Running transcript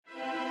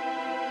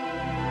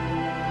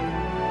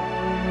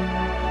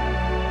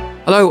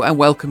Hello and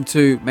welcome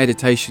to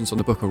Meditations on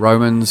the Book of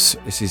Romans.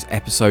 This is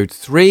episode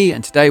 3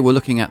 and today we're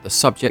looking at the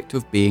subject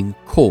of being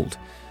called.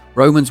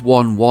 Romans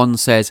 1:1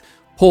 says,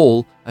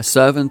 Paul, a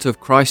servant of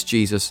Christ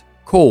Jesus,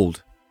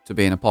 called to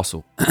be an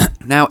apostle.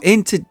 Now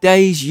in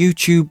today's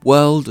YouTube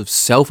world of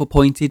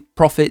self-appointed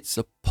prophets,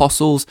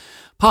 apostles,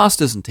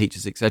 pastors and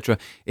teachers, etc.,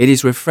 it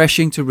is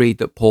refreshing to read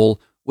that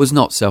Paul was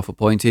not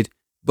self-appointed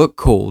but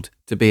called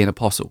to be an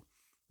apostle.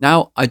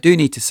 Now, I do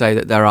need to say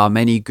that there are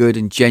many good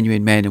and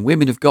genuine men and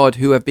women of God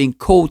who have been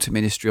called to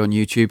ministry on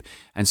YouTube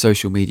and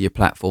social media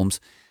platforms,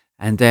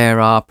 and there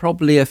are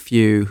probably a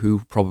few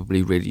who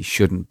probably really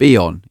shouldn't be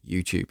on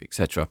YouTube,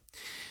 etc.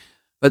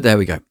 But there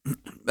we go.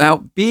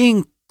 Now,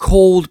 being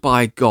called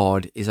by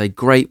God is a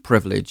great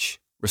privilege,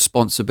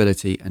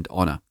 responsibility, and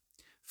honor.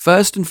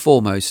 First and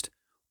foremost,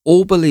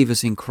 all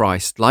believers in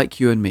Christ, like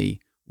you and me,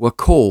 were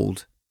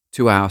called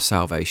to our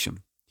salvation.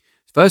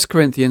 1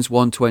 Corinthians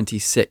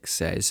 1:26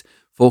 says,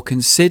 For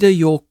consider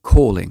your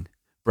calling,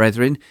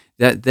 brethren,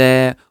 that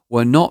there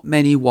were not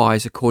many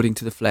wise according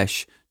to the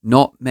flesh,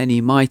 not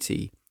many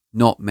mighty,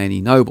 not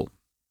many noble.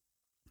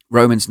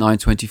 Romans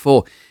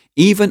 9:24,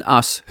 even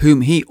us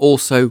whom he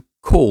also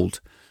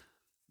called,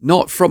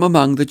 not from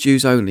among the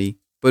Jews only,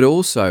 but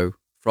also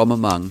from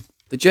among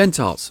the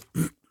Gentiles.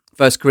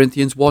 1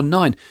 Corinthians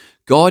 1:9,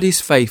 God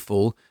is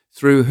faithful,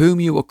 through whom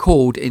you were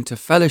called into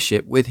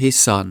fellowship with his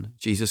Son,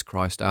 Jesus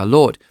Christ our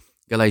Lord.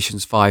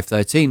 Galatians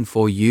 5:13,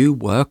 for you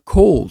were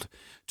called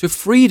to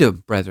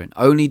freedom, brethren.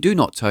 Only do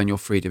not turn your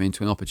freedom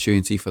into an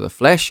opportunity for the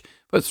flesh,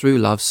 but through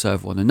love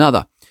serve one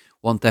another.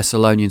 1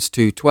 Thessalonians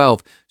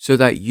 2:12, so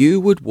that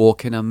you would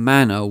walk in a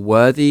manner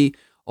worthy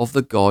of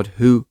the God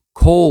who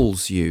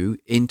calls you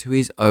into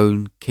his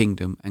own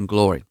kingdom and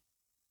glory.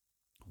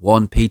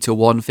 1 Peter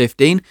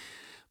 1:15,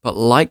 but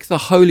like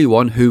the Holy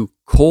One who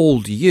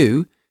called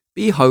you,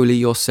 be holy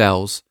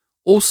yourselves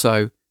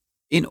also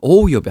in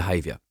all your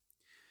behavior.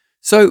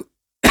 So,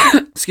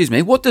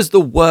 what does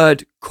the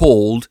word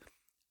called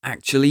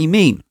actually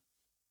mean?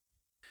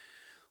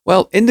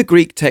 Well, in the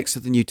Greek text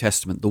of the New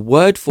Testament, the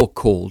word for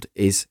called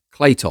is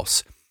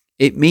kletos.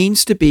 It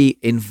means to be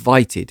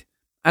invited,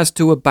 as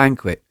to a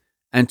banquet,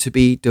 and to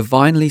be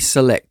divinely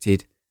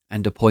selected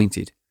and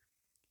appointed.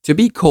 To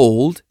be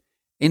called,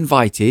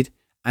 invited,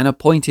 and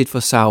appointed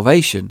for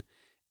salvation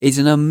is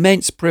an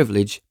immense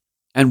privilege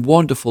and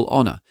wonderful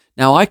honor.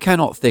 Now, I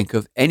cannot think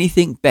of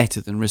anything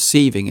better than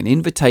receiving an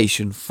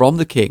invitation from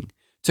the King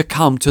to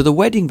come to the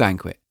wedding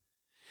banquet.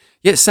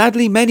 Yet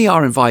sadly, many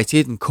are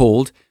invited and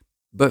called,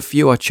 but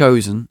few are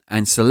chosen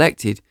and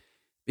selected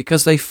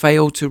because they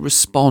fail to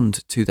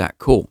respond to that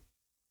call.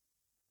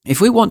 If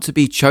we want to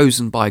be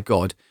chosen by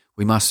God,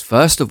 we must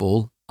first of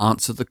all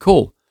answer the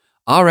call,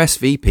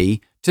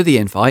 RSVP to the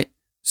invite,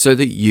 so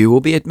that you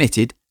will be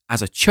admitted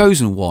as a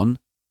chosen one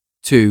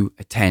to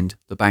attend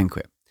the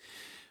banquet.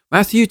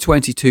 Matthew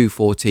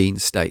 22:14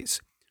 states,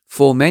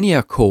 for many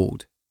are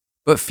called,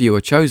 but few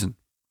are chosen.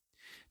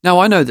 Now,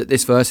 I know that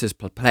this verse has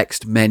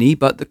perplexed many,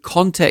 but the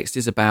context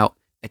is about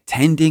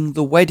attending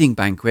the wedding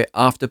banquet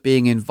after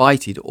being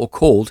invited or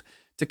called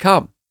to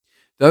come.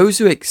 Those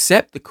who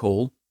accept the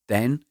call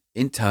then,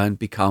 in turn,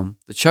 become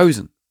the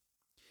chosen.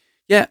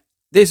 Yet,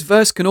 this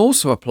verse can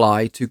also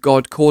apply to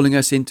God calling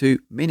us into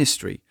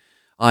ministry,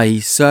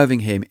 i.e. serving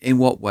him in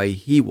what way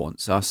he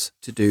wants us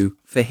to do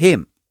for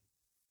him.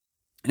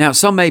 Now,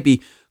 some may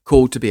be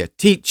called to be a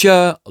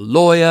teacher, a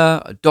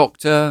lawyer, a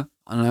doctor,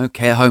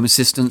 care home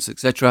assistants,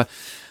 etc.,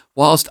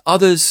 whilst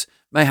others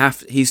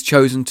he's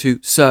chosen to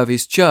serve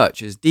his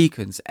church as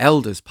deacons,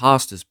 elders,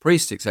 pastors,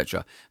 priests,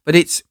 etc. But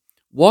it's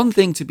one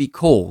thing to be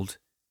called,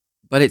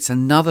 but it's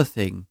another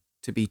thing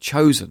to be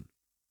chosen.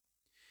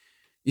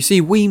 You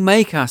see, we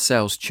make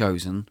ourselves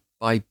chosen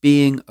by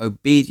being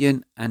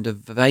obedient and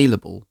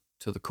available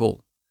to the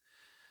call.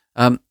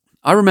 I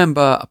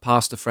remember a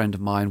pastor friend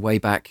of mine way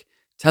back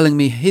telling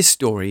me his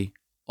story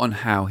on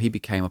how he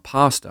became a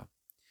pastor.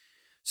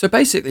 So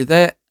basically,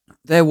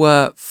 there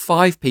were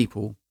 5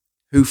 people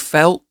who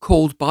felt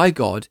called by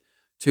God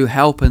to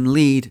help and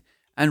lead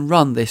and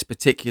run this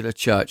particular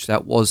church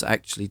that was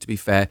actually, to be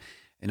fair,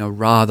 in a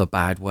rather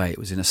bad way. It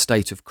was in a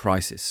state of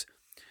crisis.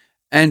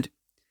 And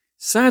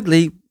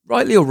sadly,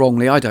 rightly or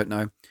wrongly, I don't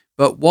know,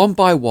 but one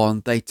by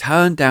one, they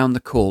turned down the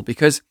call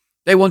because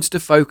they wanted to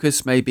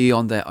focus maybe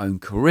on their own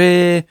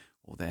career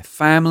or their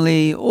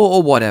family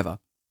or whatever.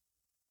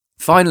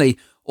 Finally,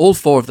 all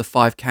 4 of the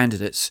 5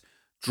 candidates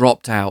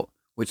dropped out,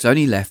 which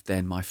only left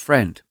then my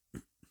friend.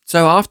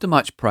 So after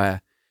much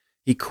prayer,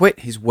 he quit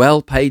his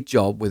well-paid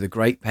job with a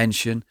great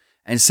pension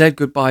and said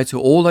goodbye to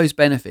all those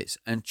benefits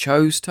and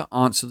chose to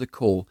answer the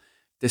call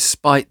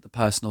despite the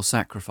personal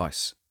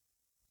sacrifice.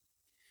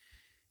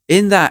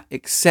 In that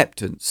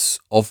acceptance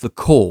of the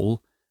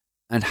call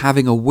and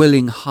having a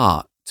willing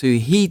heart to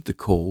heed the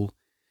call,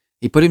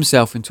 he put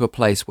himself into a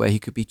place where he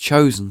could be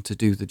chosen to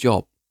do the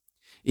job.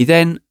 He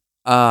then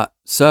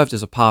served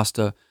as a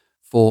pastor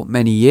for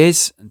many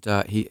years,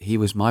 and he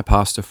was my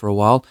pastor for a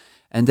while.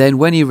 And then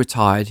when he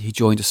retired, he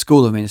joined a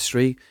school of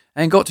ministry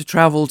and got to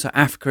travel to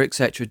Africa,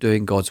 etc.,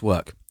 doing God's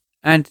work.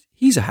 And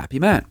he's a happy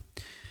man.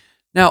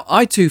 Now,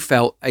 I too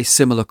felt a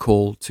similar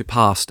call to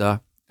pastor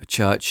a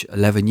church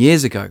 11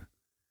 years ago,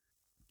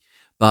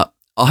 but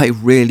I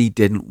really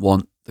didn't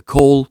want the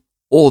call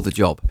or the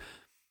job.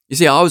 You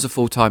see, I was a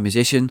full-time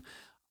musician.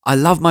 I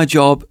loved my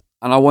job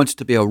and I wanted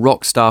to be a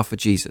rock star for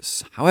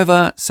Jesus.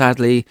 However,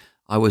 sadly,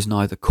 I was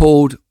neither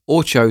called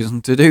or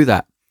chosen to do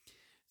that.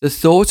 The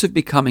thought of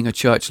becoming a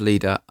church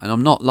leader, and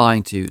I'm not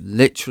lying to you,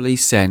 literally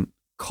sent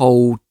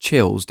cold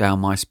chills down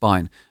my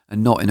spine,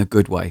 and not in a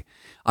good way.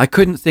 I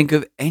couldn't think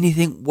of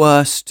anything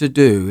worse to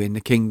do in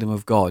the kingdom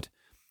of God.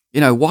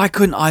 Why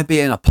couldn't I be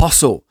an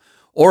apostle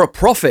or a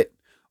prophet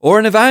or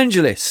an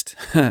evangelist?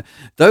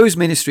 Those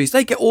ministries,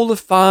 they get all the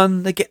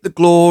fun, they get the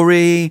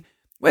glory.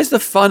 Where's the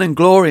fun and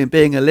glory in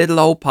being a little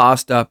old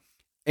pastor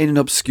in an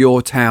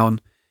obscure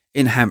town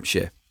in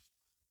Hampshire?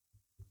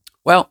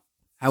 Well,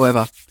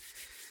 however,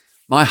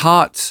 my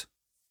heart,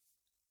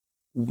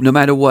 no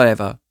matter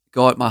whatever,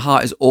 God, my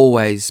heart has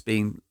always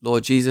been,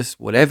 Lord Jesus,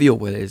 whatever your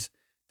will is,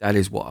 that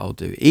is what I'll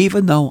do.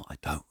 Even though I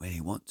don't really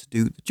want to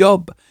do the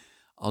job,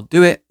 I'll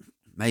do it.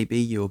 Maybe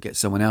you'll get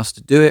someone else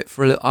to do it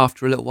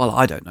after a little while.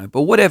 I don't know.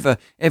 But whatever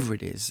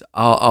it is,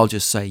 I'll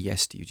just say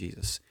yes to you,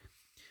 Jesus.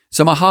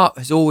 So my heart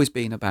has always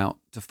been about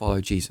to follow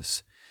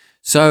Jesus.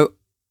 So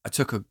I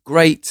took a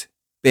great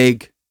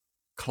big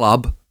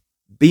club,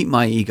 beat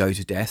my ego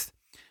to death,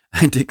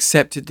 and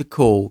accepted the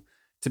call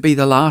to be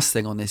the last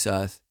thing on this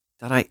earth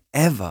that I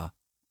ever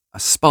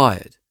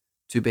aspired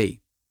to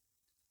be,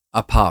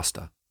 a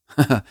pastor.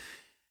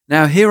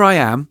 Now here I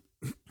am,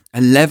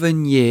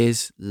 11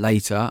 years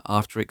later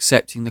after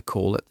accepting the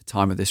call at the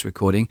time of this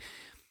recording.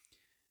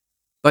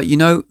 But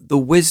the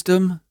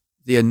wisdom,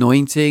 the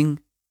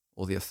anointing,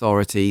 or the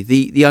authority,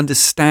 the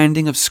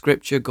understanding of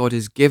Scripture God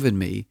has given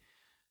me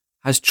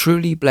has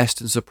truly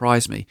blessed and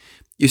surprised me.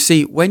 You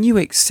see, when you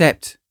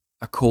accept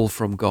a call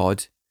from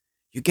God,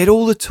 you get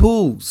all the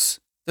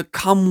tools that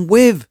come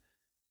with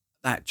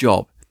that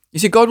job. You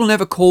see, God will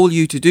never call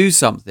you to do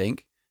something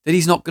that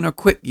he's not going to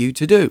equip you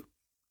to do.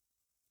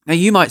 Now,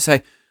 you might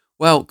say,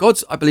 well,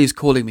 God's, I believe, is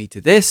calling me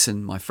to this,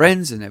 and my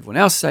friends and everyone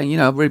else saying,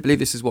 I really believe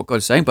this is what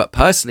God's saying. But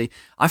personally,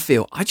 I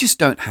feel I just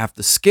don't have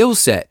the skill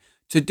set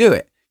to do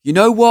it. You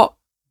know what?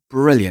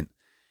 Brilliant.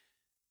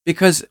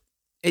 Because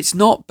it's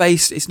not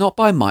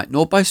by might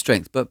nor by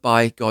strength, but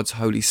by God's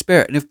Holy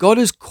Spirit. And if God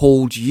has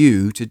called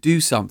you to do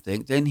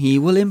something, then he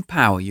will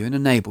empower you and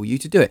enable you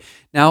to do it.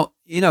 Now,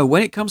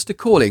 when it comes to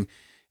calling,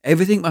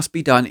 everything must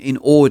be done in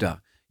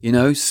order.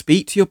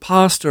 Speak to your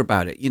pastor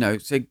about it,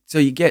 so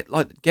you get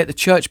the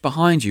church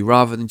behind you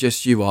rather than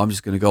just you. I'm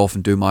just going to go off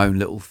and do my own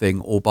little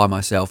thing all by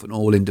myself and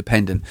all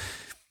independent,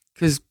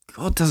 because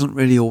God doesn't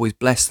really always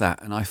bless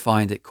that. And I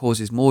find it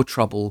causes more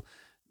trouble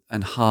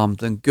and harm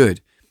than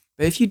good.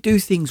 But if you do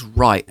things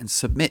right and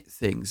submit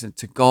things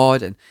to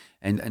God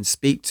and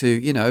speak to,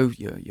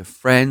 your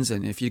friends,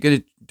 and if you're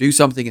going to do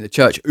something in the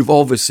church, you've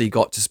obviously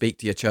got to speak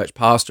to your church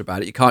pastor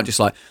about it. You can't just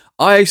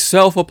I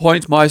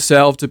self-appoint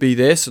myself to be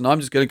this, and I'm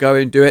just going to go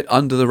and do it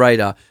under the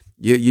radar.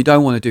 You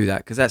don't want to do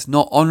that, because that's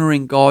not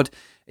honoring God.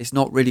 It's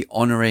not really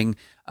honoring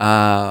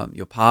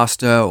your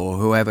pastor or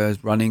whoever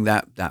is running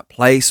that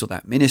place or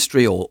that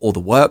ministry or the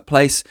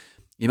workplace.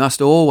 You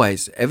must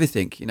always,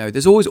 everything,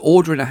 there's always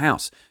order in a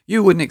house.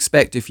 You wouldn't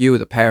expect, if you were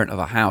the parent of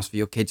a house, for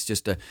your kids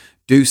just to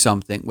do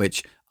something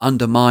which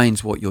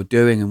undermines what you're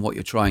doing and what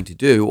you're trying to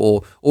do,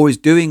 or is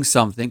doing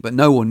something but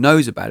no one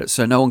knows about it,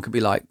 so no one can be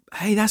like,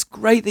 hey, that's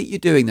great that you're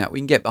doing that, we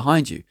can get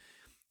behind you.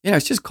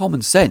 It's just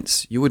common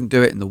sense. You wouldn't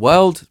do it in the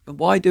world, but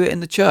why do it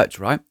in the church,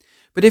 right?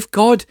 But if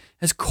God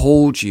has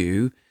called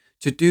you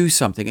to do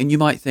something, and you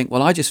might think,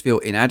 well, I just feel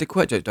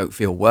inadequate, don't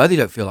feel worthy,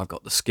 don't feel I've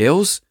got the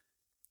skills,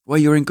 well,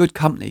 you're in good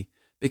company.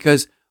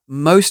 Because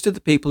most of the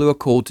people who are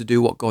called to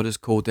do what God has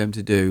called them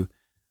to do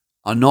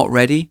are not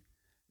ready.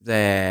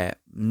 They're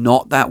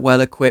not that well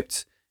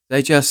equipped.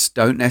 They just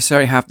don't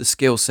necessarily have the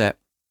skill set.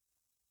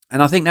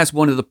 And I think that's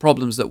one of the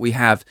problems that we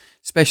have,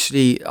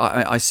 especially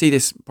I see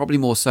this probably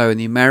more so in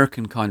the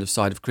American kind of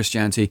side of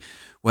Christianity,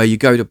 where you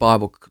go to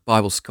Bible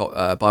school,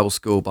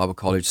 Bible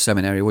college,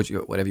 seminary,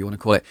 whatever you want to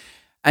call it.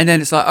 And then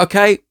it's like,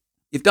 okay,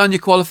 you've done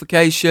your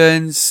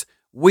qualifications.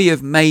 We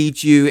have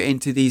made you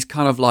into these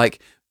kind of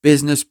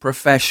business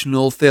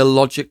professional,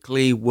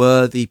 theologically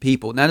worthy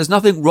people. Now, there's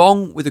nothing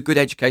wrong with a good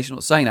education, I'm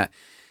not saying that.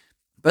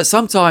 But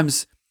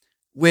sometimes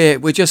we're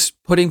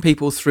just putting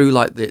people through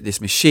this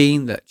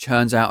machine that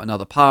churns out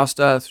another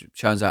pastor,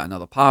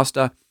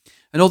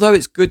 And although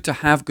it's good to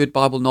have good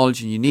Bible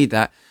knowledge and you need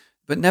that,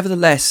 but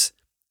nevertheless,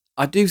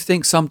 I do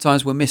think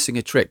sometimes we're missing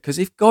a trick. Because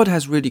if God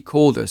has really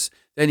called us,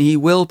 then he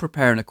will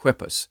prepare and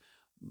equip us.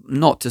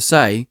 Not to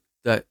say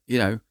that,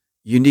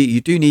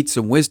 you do need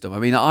some wisdom. I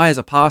mean, I, as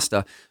a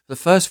pastor, for the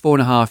first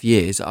 4.5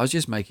 years, I was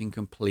just making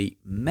complete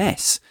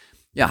mess.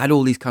 I had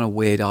all these kind of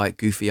weird,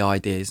 goofy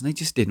ideas, and they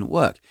just didn't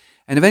work.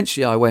 And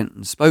eventually I went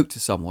and spoke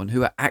to someone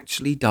who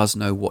actually does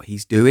know what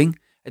he's doing.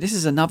 And this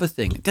is another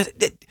thing.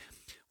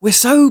 We're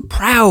so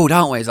proud,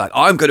 aren't we? It's like,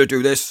 I'm going to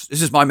do this.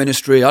 This is my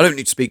ministry. I don't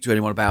need to speak to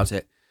anyone about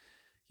it.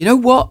 You know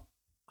what?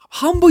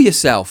 Humble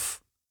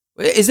yourself.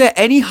 Is there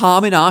any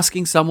harm in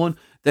asking someone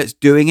that's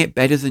doing it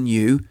better than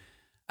you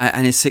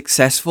and is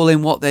successful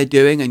in what they're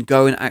doing, and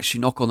go and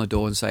actually knock on the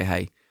door and say,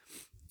 hey,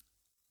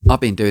 I've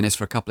been doing this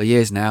for a couple of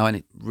years now and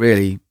it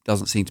really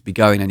doesn't seem to be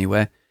going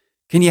anywhere.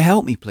 Can you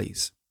help me,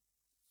 please?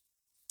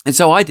 And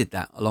so I did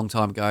that a long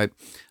time ago.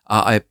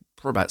 I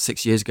probably about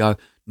 6 years ago,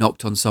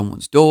 knocked on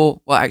someone's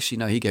door. Well, actually,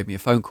 no, he gave me a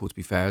phone call, to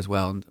be fair, as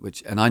well,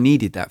 and I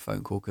needed that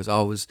phone call because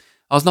I was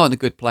not in a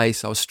good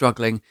place. I was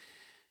struggling,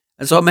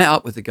 and so I met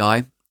up with the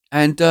guy,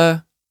 and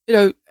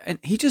and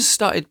he just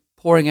started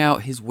pouring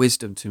out his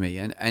wisdom to me,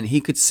 and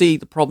he could see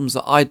the problems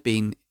that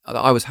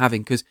I was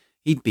having because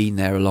he'd been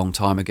there a long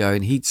time ago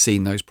and he'd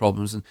seen those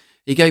problems, and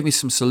he gave me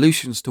some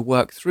solutions to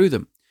work through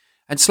them.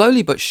 And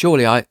slowly but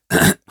surely, I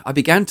I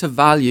began to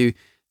value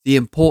the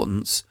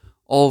importance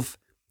of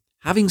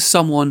having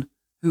someone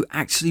who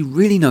actually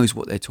really knows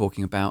what they're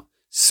talking about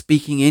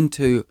speaking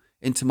into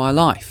my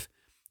life.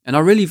 And I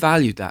really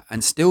valued that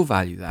and still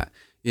value that.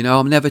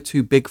 I'm never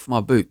too big for my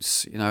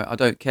boots. I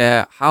don't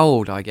care how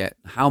old I get,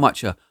 how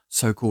much a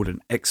so-called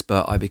an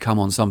expert I become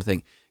on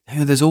something.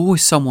 There's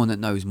always someone that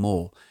knows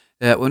more.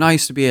 When I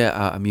used to be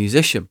a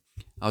musician,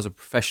 I was a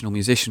professional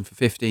musician for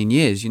 15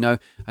 years, and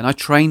I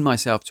trained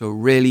myself to a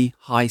really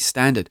high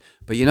standard.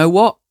 But you know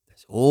what?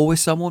 There's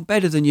always someone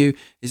better than you.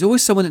 There's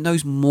always someone that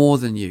knows more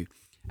than you.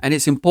 And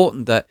it's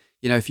important that,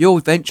 if you're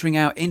venturing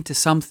out into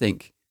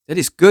something, that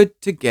it's good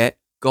to get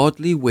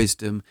godly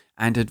wisdom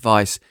and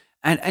advice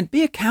and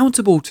be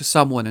accountable to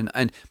someone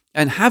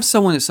and have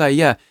someone that say,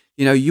 yeah,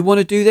 you want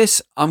to do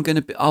this?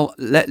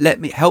 Let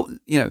me help,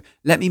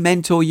 let me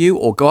mentor you,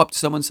 or go up to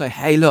someone and say,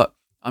 hey, look,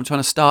 I'm trying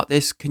to start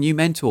this. Can you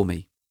mentor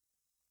me?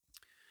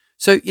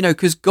 So,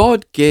 because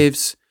God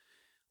gives,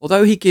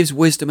 although he gives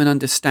wisdom and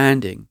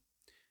understanding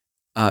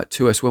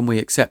to us when we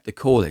accept the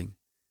calling,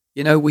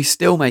 we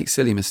still make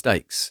silly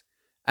mistakes.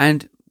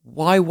 And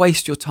why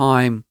waste your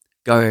time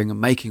going and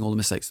making all the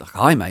mistakes like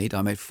I made?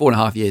 I made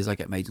 4.5 years, I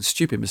get made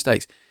stupid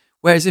mistakes.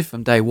 Whereas if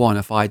from day one,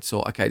 if I'd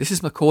thought, okay, this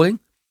is my calling,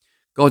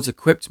 God's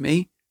equipped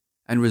me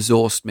and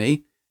resourced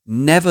me,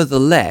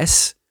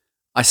 nevertheless,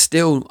 I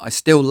still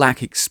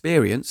lack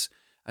experience.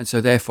 And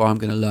so therefore, I'm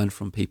going to learn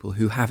from people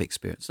who have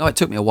experience. Now, it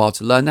took me a while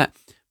to learn that,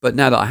 but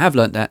now that I have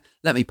learned that,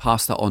 let me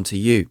pass that on to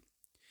you.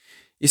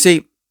 You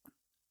see,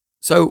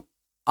 so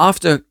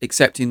after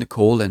accepting the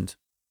call and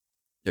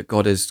that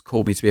God has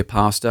called me to be a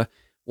pastor,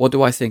 what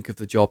do I think of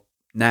the job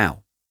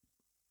now?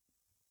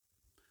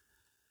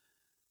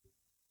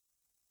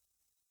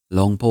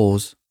 Long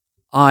pause.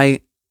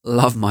 I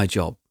love my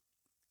job.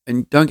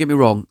 And don't get me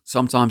wrong,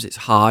 sometimes it's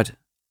hard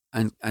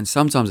and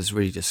sometimes it's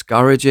really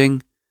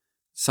discouraging.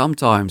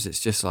 Sometimes it's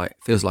just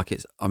feels like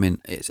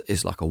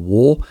it's like a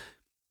war,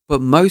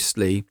 but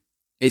mostly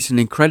it's an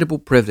incredible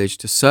privilege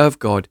to serve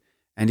God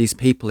and his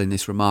people in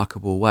this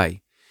remarkable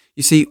way.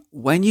 You see,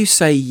 when you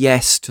say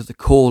yes to the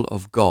call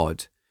of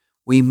God,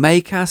 we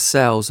make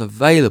ourselves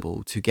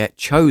available to get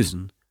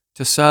chosen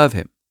to serve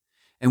him.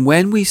 And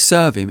when we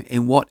serve him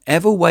in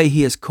whatever way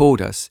he has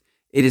called us,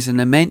 it is an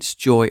immense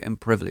joy and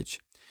privilege.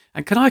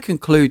 And can I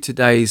conclude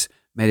today's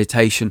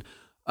meditation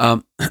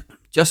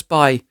just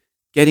by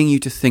getting you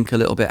to think a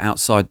little bit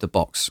outside the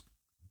box?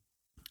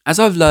 As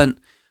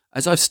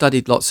I've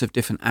studied lots of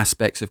different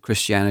aspects of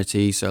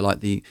Christianity, so like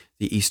the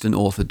Eastern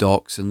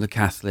Orthodox and the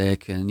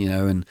Catholic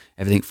and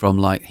everything from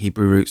like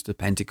Hebrew roots to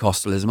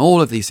Pentecostalism,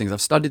 all of these things,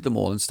 I've studied them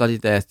all and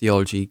studied their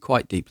theology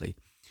quite deeply.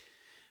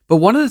 But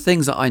one of the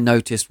things that I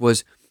noticed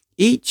was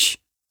each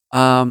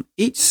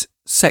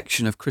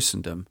section of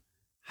Christendom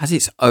has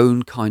its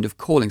own kind of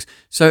callings.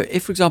 So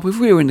if, for example, if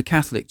we were in the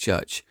Catholic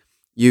Church,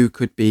 you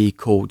could be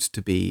called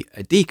to be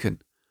a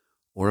deacon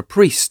or a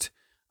priest,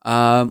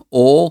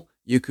 or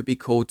you could be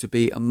called to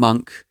be a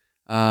monk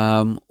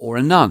or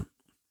a nun.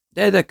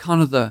 They're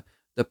kind of the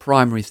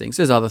primary things.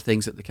 There's other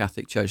things that the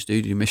Catholic Church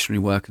do missionary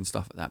work and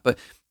stuff like that.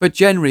 But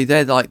generally,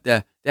 they're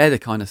the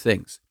kind of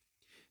things.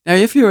 Now,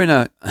 if you're in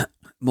a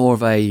more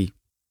of a,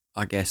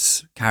 I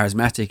guess,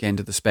 charismatic end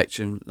of the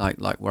spectrum, like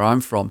where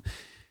I'm from,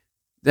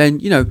 then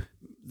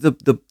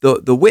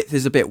the width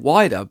is a bit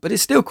wider, but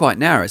it's still quite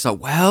narrow. It's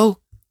like, well,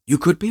 you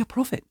could be a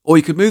prophet, or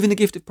you could move in the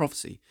gift of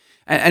prophecy.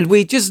 And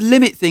we just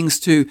limit things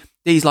to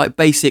these like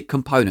basic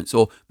components,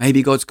 or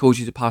maybe God's called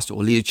you to pastor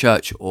or lead a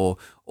church or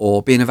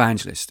be an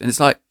evangelist. And it's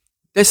like,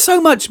 there's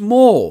so much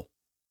more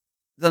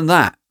than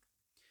that.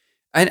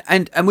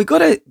 And we've got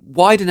to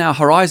widen our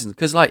horizons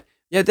because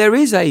there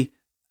is a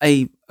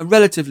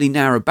relatively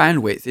narrow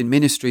bandwidth in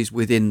ministries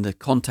within the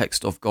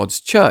context of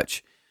God's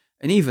church.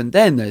 And even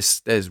then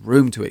there's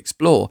room to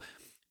explore.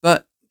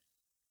 But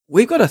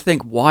we've got to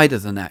think wider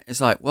than that.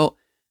 It's like, well,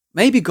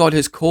 maybe God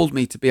has called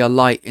me to be a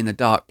light in the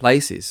dark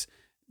places.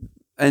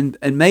 And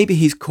maybe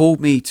he's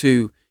called me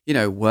to,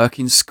 work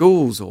in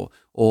schools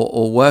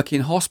or work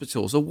in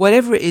hospitals or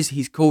whatever it is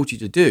he's called you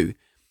to do.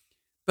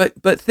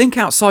 But think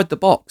outside the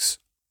box.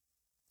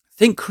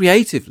 Think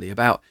creatively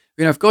about,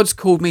 if God's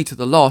called me to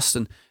the lost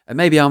and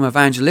maybe I'm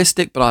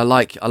evangelistic, but I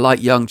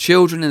like young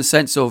children in the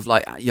sense of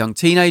like young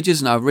teenagers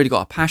and I've really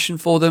got a passion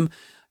for them.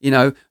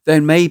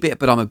 then maybe,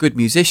 but I'm a good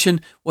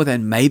musician. Well,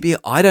 then maybe,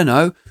 I don't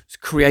know,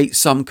 create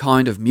some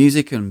kind of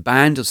music and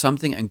band or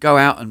something and go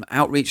out and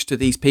outreach to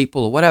these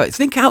people or whatever.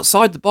 Think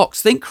outside the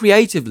box. Think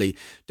creatively.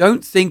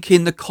 Don't think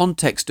in the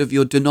context of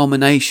your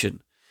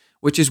denomination,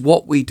 which is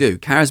what we do.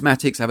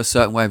 Charismatics have a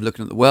certain way of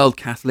looking at the world.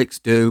 Catholics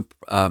do.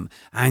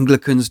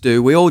 Anglicans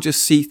do. We all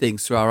just see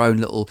things through our own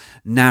little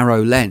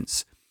narrow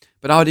lens.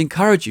 But I would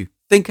encourage you,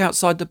 think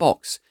outside the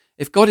box.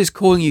 If God is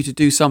calling you to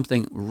do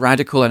something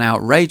radical and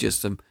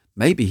outrageous, then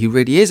maybe he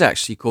really is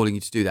actually calling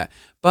you to do that.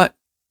 But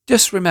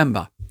just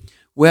remember,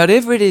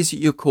 whatever it is that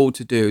you're called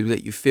to do,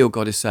 that you feel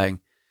God is saying,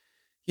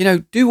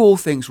 do all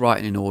things right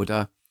and in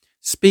order.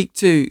 Speak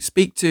to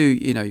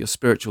your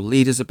spiritual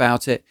leaders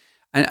about it.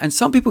 And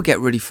some people get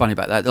really funny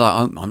about that. They're like,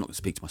 I'm not going to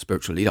speak to my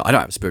spiritual leader. I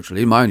don't have a spiritual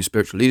leader. My only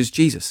spiritual leader is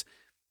Jesus.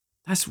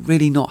 That's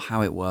really not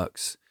how it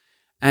works.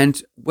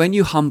 And when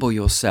you humble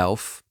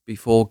yourself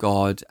before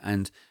God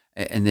and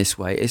in this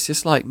way, it's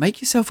just like,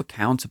 make yourself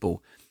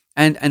accountable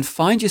and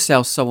find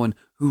yourself someone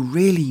who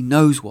really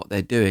knows what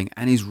they're doing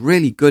and is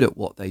really good at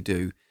what they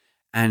do,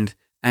 and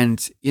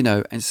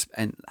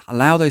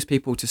allow those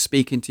people to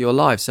speak into your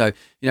life. So,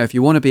 if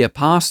you want to be a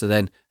pastor,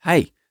 then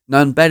hey,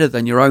 none better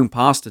than your own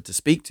pastor to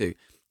speak to.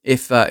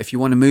 If you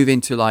want to move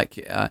into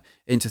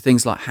into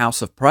things like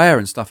house of prayer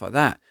and stuff like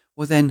that,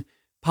 well then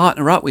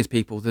partner up with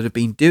people that have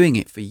been doing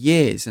it for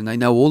years and they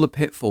know all the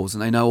pitfalls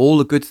and they know all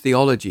the good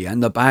theology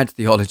and the bad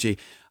theology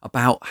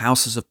about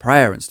houses of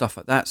prayer and stuff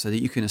like that, so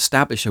that you can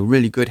establish a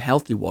really good,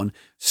 healthy one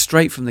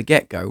straight from the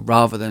get-go,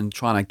 rather than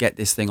trying to get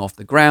this thing off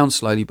the ground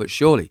slowly but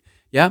surely.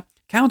 Yeah?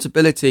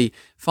 Accountability,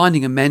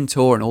 finding a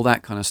mentor and all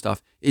that kind of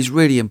stuff is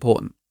really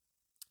important.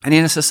 And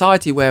in a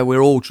society where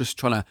we're all just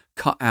trying to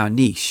cut our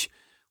niche,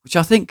 which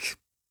I think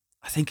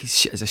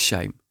is a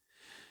shame.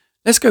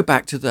 Let's go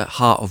back to the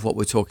heart of what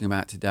we're talking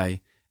about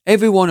today.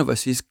 Every one of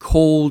us is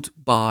called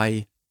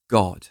by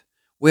God.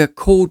 We're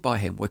called by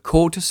him. We're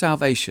called to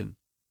salvation.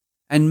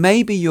 And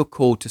maybe you're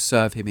called to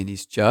serve him in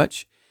his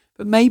church,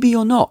 but maybe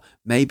you're not.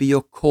 Maybe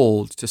you're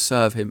called to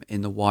serve him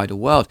in the wider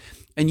world.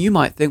 And you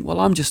might think,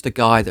 well, I'm just a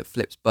guy that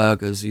flips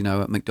burgers,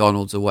 at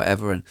McDonald's or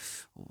whatever. And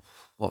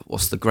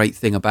what's the great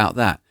thing about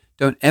that?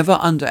 Don't ever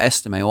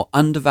underestimate or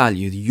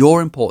undervalue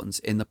your importance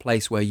in the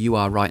place where you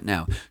are right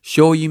now.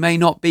 Sure, you may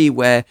not be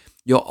where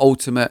your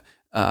ultimate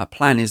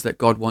plan is that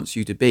God wants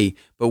you to be,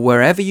 but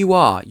wherever you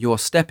are, you're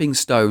stepping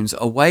stones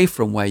away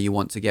from where you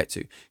want to get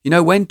to.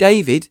 When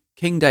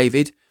King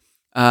David,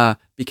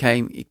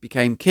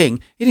 became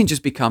king, he didn't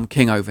just become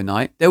king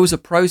overnight. There was a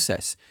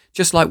process.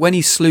 Just like when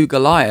he slew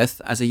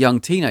Goliath as a young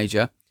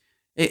teenager,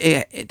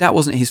 that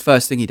wasn't his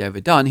first thing he'd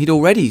ever done. He'd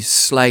already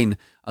slain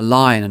a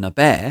lion and a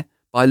bear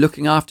by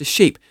looking after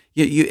sheep.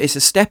 It's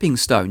a stepping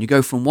stone. You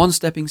go from one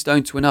stepping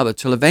stone to another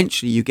till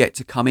eventually you get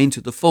to come into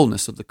the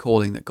fullness of the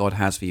calling that God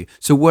has for you.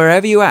 So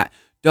wherever you're at,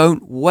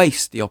 don't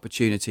waste the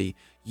opportunity.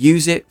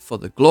 Use it for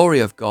the glory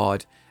of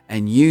God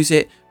and use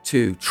it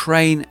to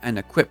train and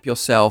equip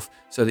yourself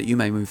so that you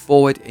may move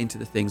forward into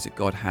the things that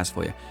God has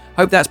for you.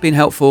 Hope that's been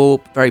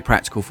helpful, very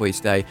practical for you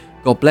today.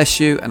 God bless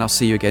you, and I'll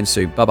see you again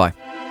soon. Bye-bye.